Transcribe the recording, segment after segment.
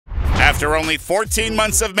After only 14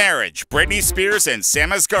 months of marriage, Britney Spears and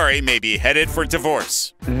Sam Asghari may be headed for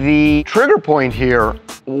divorce. The trigger point here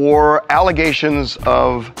were allegations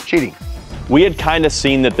of cheating. We had kind of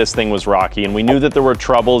seen that this thing was rocky, and we knew that there were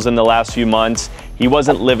troubles in the last few months. He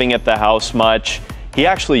wasn't living at the house much. He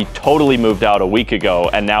actually totally moved out a week ago,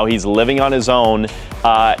 and now he's living on his own.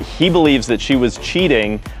 He believes that she was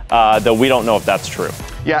cheating, though we don't know if that's true.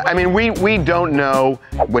 Yeah, I mean, we don't know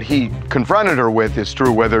what he confronted her with is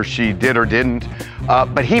true, whether she did or didn't,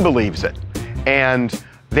 but he believes it. And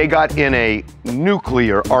they got in a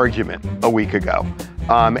nuclear argument a week ago,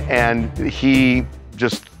 and he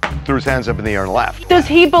just threw his hands up in the air and left. Does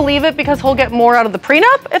he believe it because he'll get more out of the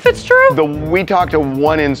prenup if it's true? We talked to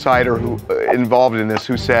one insider who involved in this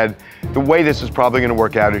who said the way this is probably going to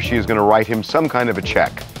work out is she is going to write him some kind of a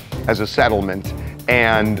check as a settlement,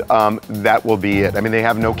 and that will be it. I mean, they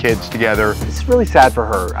have no kids together. It's really sad for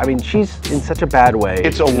her. I mean, she's in such a bad way.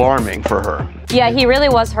 It's alarming for her. Yeah, he really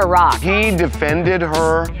was her rock. He defended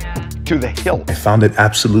her to the hilt. I found it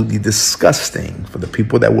absolutely disgusting for the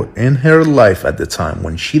people that were in her life at the time.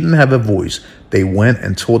 When she didn't have a voice, they went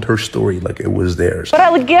and told her story like it was theirs. But I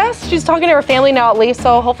would guess she's talking to her family now at least,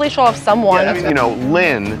 so hopefully she'll have someone. Yeah, you know,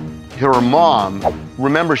 Lynn, her mom,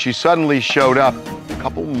 remember she suddenly showed up a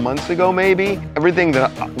couple months ago maybe. Everything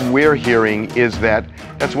that we're hearing is that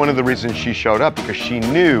that's one of the reasons she showed up, because she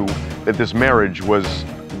knew that this marriage was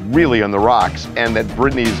really on the rocks and that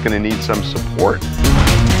Britney is going to need some support.